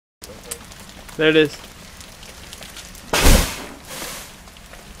There it is.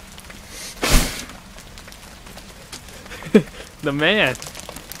 The man.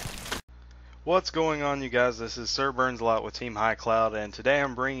 What's going on, you guys? This is Sir Burns a Lot with Team High Cloud, and today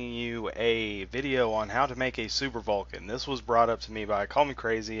I'm bringing you a video on how to make a SuperVulcan. This was brought up to me by Call Me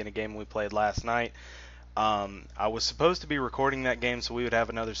Crazy in a game we played last night. I was supposed to be recording that game so we would have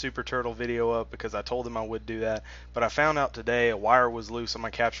another Super Turtle video up because I told him I would do that, but I found out today a wire was loose on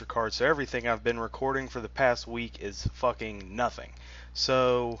my capture card, so everything I've been recording for the past week is fucking nothing.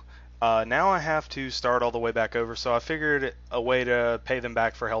 So now I have to start all the way back over, so I figured a way to pay them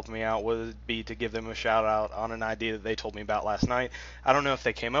back for helping me out would be to give them a shout out on an idea that they told me about last night. I don't know if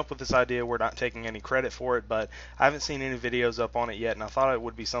they came up with this idea, we're not taking any credit for it, but I haven't seen any videos up on it yet, and I thought it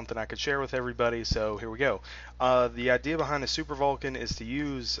would be something I could share with everybody, so here we go. The idea behind the SuperVulcan is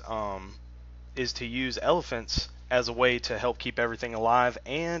to use elephants as a way to help keep everything alive,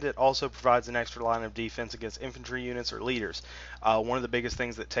 and it also provides an extra line of defense against infantry units or leaders. One of the biggest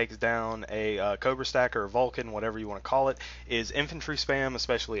things that takes down a Cobra stack or a Vulcan, whatever you want to call it, is infantry spam,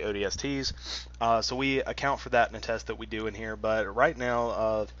 especially ODSTs. So we account for that in a test that we do in here, but right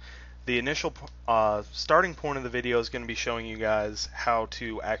now the initial starting point of the video is going to be showing you guys how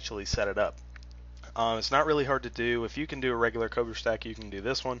to actually set it up. It's not really hard to do. If you can do a regular Cobra stack, you can do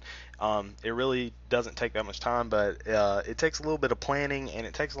this one. It really doesn't take that much time, but it takes a little bit of planning, and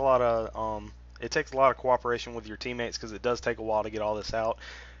it takes a lot of cooperation with your teammates, because it does take a while to get all this out.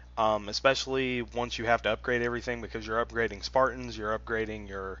 Especially once you have to upgrade everything, because you're upgrading Spartans, you're upgrading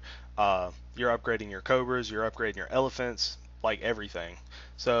your Cobras, you're upgrading your elephants, like everything.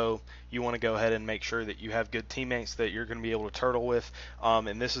 So you want to go ahead and make sure that you have good teammates that you're going to be able to turtle with,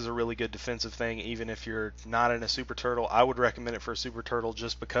 and this is a really good defensive thing. Even if you're not in a super turtle, I would recommend it for a super turtle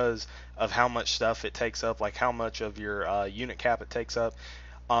just because of how much stuff it takes up, like how much of your unit cap it takes up.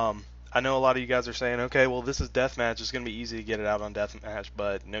 I know a lot of you guys are saying, okay, well, this is deathmatch, it's going to be easy to get it out on deathmatch,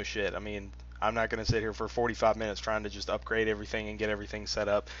 but no shit. I mean, I'm not going to sit here for 45 minutes trying to just upgrade everything and get everything set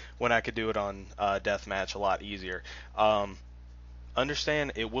up when I could do it on deathmatch a lot easier.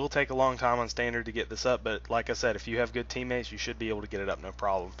 Understand it will take a long time on standard to get this up, but like I said, if you have good teammates, you should be able to get it up no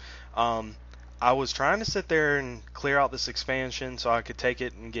problem. I was trying to sit there and clear out this expansion so I could take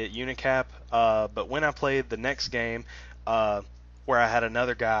it and get unicap, but when I played the next game, where I had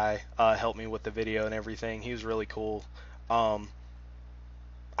another guy help me with the video and everything, he was really cool.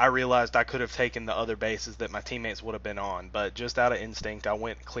 I realized I could have taken the other bases that my teammates would have been on, but just out of instinct I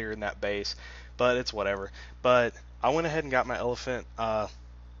went clearing that base, but it's whatever. But I went ahead and got my elephant. I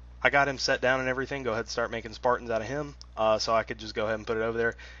got him set down and everything. Go ahead and start making Spartans out of him, so I could just go ahead and put it over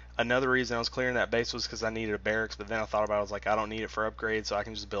there. Another reason I was clearing that base was because I needed a barracks, but then I thought about it, I was like, I don't need it for upgrades, so I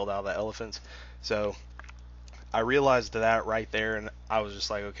can just build out the elephants. So I realized that right there, and I was just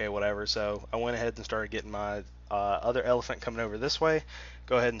like, okay, whatever. So I went ahead and started getting my other elephant coming over this way.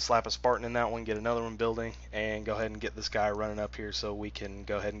 Go ahead and slap a Spartan in that one, get another one building, and go ahead and get this guy running up here so we can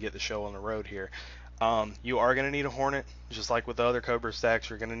go ahead and get the show on the road here. You are going to need a Hornet, just like with the other Cobra stacks.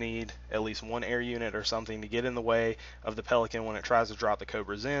 You're going to need at least one air unit or something to get in the way of the Pelican when it tries to drop the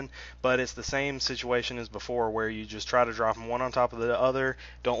Cobras in, but it's the same situation as before, where you just try to drop them one on top of the other,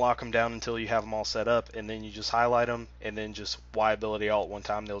 don't lock them down until you have them all set up, and then you just highlight them, and then just Y ability alt one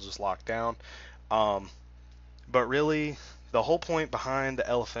time, they'll just lock down. But really, the whole point behind the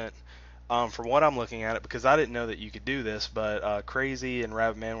elephant, from what I'm looking at it, because I didn't know that you could do this, but Crazy and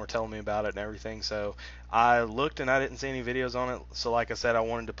Rabbitman were telling me about it and everything, so I looked and I didn't see any videos on it, so like I said, I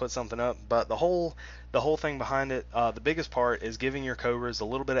wanted to put something up. But the whole thing behind it, the biggest part is giving your Cobras a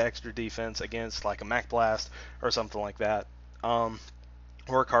little bit of extra defense against like a Mac Blast or something like that, or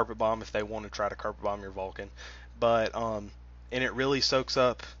a Carpet Bomb if they want to try to Carpet Bomb your Vulcan. But and it really soaks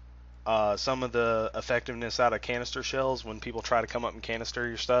up some of the effectiveness out of canister shells when people try to come up and canister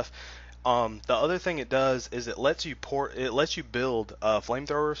your stuff. The other thing it does is it lets you build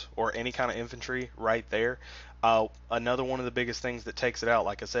flamethrowers or any kind of infantry right there. Another one of the biggest things that takes it out,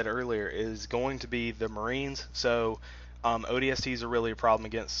 like I said earlier, is going to be the Marines. So ODSTs are really a problem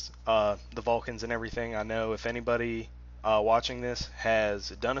against the Vulcans and everything. I know if anybody watching this has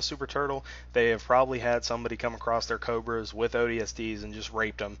done a Super Turtle, they have probably had somebody come across their Cobras with ODSTs and just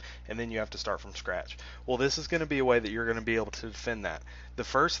raped them, and then you have to start from scratch. Well, this is going to be a way that you're going to be able to defend that. The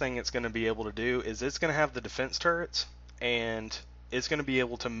first thing it's going to be able to do is it's going to have the defense turrets, and it's going to be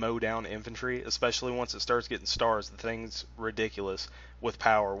able to mow down infantry, especially once it starts getting stars. The thing's ridiculous with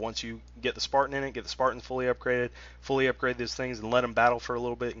power. Once you get the Spartan in it, get the Spartans fully upgrade these things and let them battle for a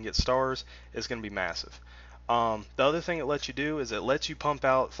little bit and get stars, it's going to be massive. The other thing it lets you do is it lets you pump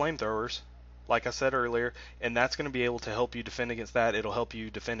out flamethrowers like I said earlier, and that's going to be able to help you defend against that. It'll help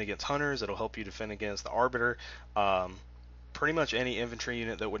you defend against hunters. It'll help you defend against the arbiter. Pretty much any infantry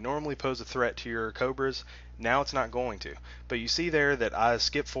unit that would normally pose a threat to your cobras, now it's not going to. But you see there that I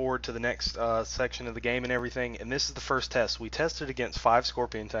skip forward to the next section of the game and everything, and this is the first test. We tested against 5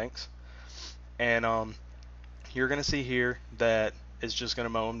 scorpion tanks, and you're going to see here that it's just going to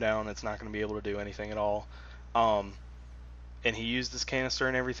mow them down. It's not going to be able to do anything at all. And he used this canister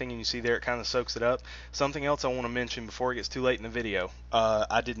and everything, and you see there it kind of soaks it up. Something else I want to mention before it gets too late in the video.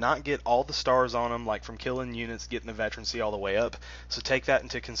 I did not get all the stars on him, like from killing units, getting the veterancy all the way up. So take that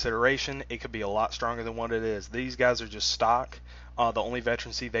into consideration. It could be a lot stronger than what it is. These guys are just stock. The only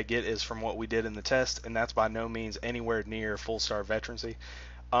veterancy they get is from what we did in the test, and that's by no means anywhere near full star veterancy.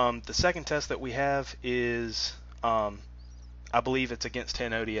 The second test that we have is... I believe it's against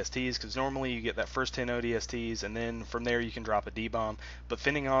 10 ODSTs, because normally you get that first 10 ODSTs, and then from there you can drop a D-bomb. But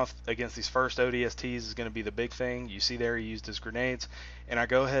fending off against these first ODSTs is going to be the big thing. You see there he used his grenades, and I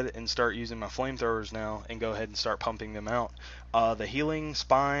go ahead and start using my flamethrowers now and go ahead and start pumping them out. The healing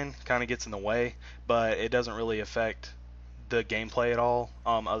spine kind of gets in the way, but it doesn't really affect the gameplay at all,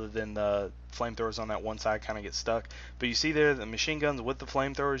 other than the flamethrowers on that one side kind of get stuck. But you see there the machine guns with the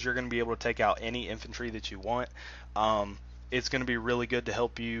flamethrowers, you're going to be able to take out any infantry that you want. It's going to be really good to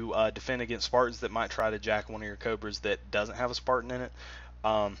help you defend against Spartans that might try to jack one of your Cobras that doesn't have a Spartan in it.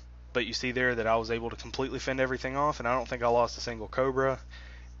 But you see there that I was able to completely fend everything off, and I don't think I lost a single Cobra.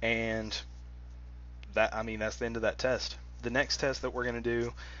 And that, I mean, that's the end of that test. The next test that we're going to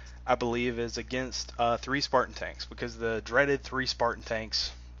do, I believe, is against 3 Spartan tanks, because the dreaded 3 Spartan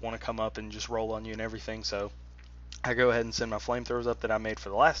tanks want to come up and just roll on you and everything. So I go ahead and send my flamethrowers up that I made for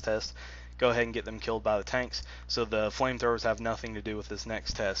the last test. Go ahead and get them killed by the tanks. So the flamethrowers have nothing to do with this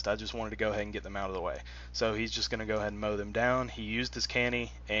next test. I just wanted to go ahead and get them out of the way. So he's just going to go ahead and mow them down. He used his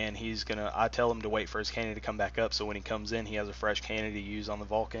canny, and he's going to, I tell him to wait for his canny to come back up, so when he comes in he has a fresh canny to use on the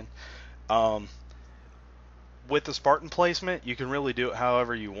Vulcan. With the Spartan placement, you can really do it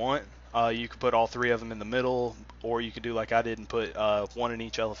however you want. You could put all 3 of them in the middle, or you could do like I did and put 1 in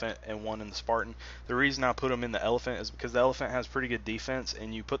each elephant and 1 in the Spartan. The reason I put them in the elephant is because the elephant has pretty good defense,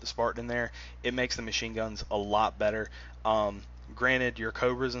 and you put the Spartan in there, it makes the machine guns a lot better. Granted, your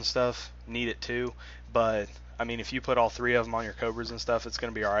Cobras and stuff need it too, but I mean, if you put all 3 of them on your Cobras and stuff, it's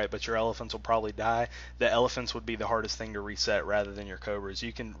going to be alright, but your elephants will probably die. The elephants would be the hardest thing to reset rather than your Cobras.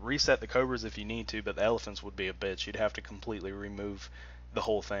 You can reset the Cobras if you need to, but the elephants would be a bitch. You'd have to completely remove the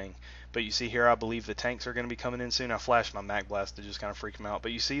whole thing. But you see here, I believe the tanks are going to be coming in soon. I flashed my mag blast to just kind of freak them out,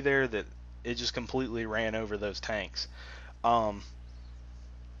 but you see there that it just completely ran over those tanks.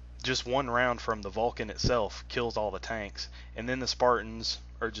 Just 1 round from the Vulcan itself kills all the tanks, and then the Spartans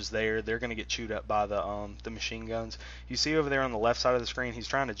are just there. They're going to get chewed up by the machine guns. You see over there on the left side of the screen, he's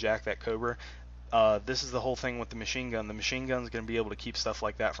trying to jack that Cobra. This is the whole thing with the machine gun. The machine gun's going to be able to keep stuff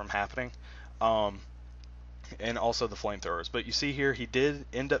like that from happening. And also the flamethrowers. But you see here, he did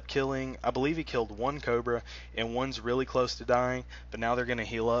end up killing, I believe he killed 1 Cobra, and 1's really close to dying, but now they're going to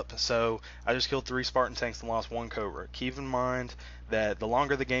heal up. So I just killed 3 Spartan tanks and lost 1 Cobra. Keep in mind that the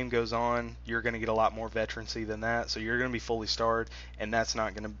longer the game goes on, you're going to get a lot more veterancy than that, so you're going to be fully starred, and that's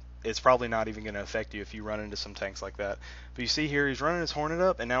not going to, it's probably not even going to affect you if you run into some tanks like that. But you see here, he's running his Hornet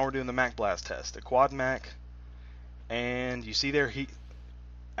up, and now we're doing the Mac Blast test, a quad Mac, and you see there,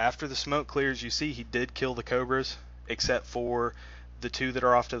 after the smoke clears, you see he did kill the Cobras, except for the 2 that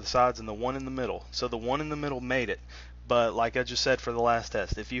are off to the sides and the 1 in the middle. So the 1 in the middle made it. But like I just said for the last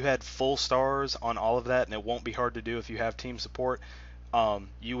test, if you had full stars on all of that, and it won't be hard to do if you have team support,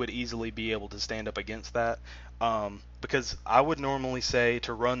 you would easily be able to stand up against that. Because I would normally say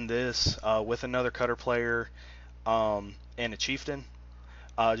to run this with another cutter player and a chieftain.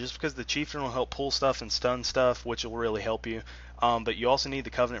 Just because the chieftain will help pull stuff and stun stuff, which will really help you. But you also need the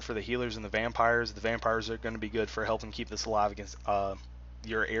Covenant for the healers and the vampires. The vampires are going to be good for helping keep this alive against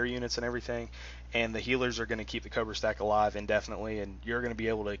your air units and everything. And the healers are going to keep the Cobra stack alive indefinitely, and you're going to be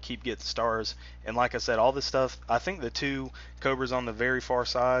able to keep getting stars. And like I said, all this stuff, I think the 2 Cobras on the very far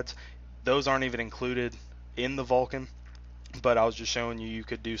sides, those aren't even included in the Vulcan. But I was just showing you, you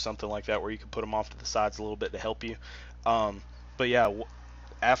could do something like that where you could put them off to the sides a little bit to help you. But yeah,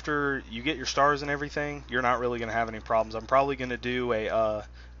 after you get your stars and everything, you're not really going to have any problems. I'm probably going to do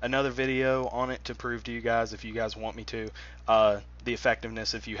another video on it to prove to you guys, if you guys want me to, the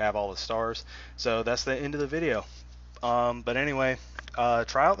effectiveness if you have all the stars. So that's the end of the video. But anyway,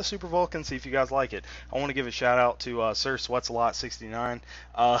 try out the SuperVulcan, see if you guys like it. I want to give a shout out to Sir Sweatsalot69.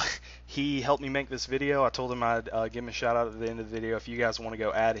 He helped me make this video. I told him I'd give him a shout out at the end of the video. If you guys want to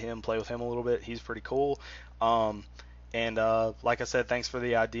go add him, play with him a little bit, he's pretty cool. And like I said, thanks for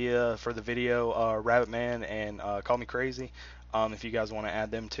the idea for the video, Rabbit Man and Call Me Crazy. If you guys want to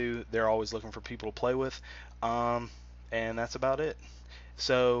add them too, they're always looking for people to play with. And that's about it.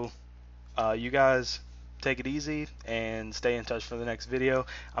 So you guys take it easy and stay in touch for the next video.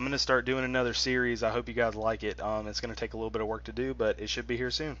 I'm going to start doing another series. I hope you guys like it. It's going to take a little bit of work to do, but it should be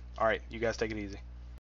here soon. All right, you guys take it easy.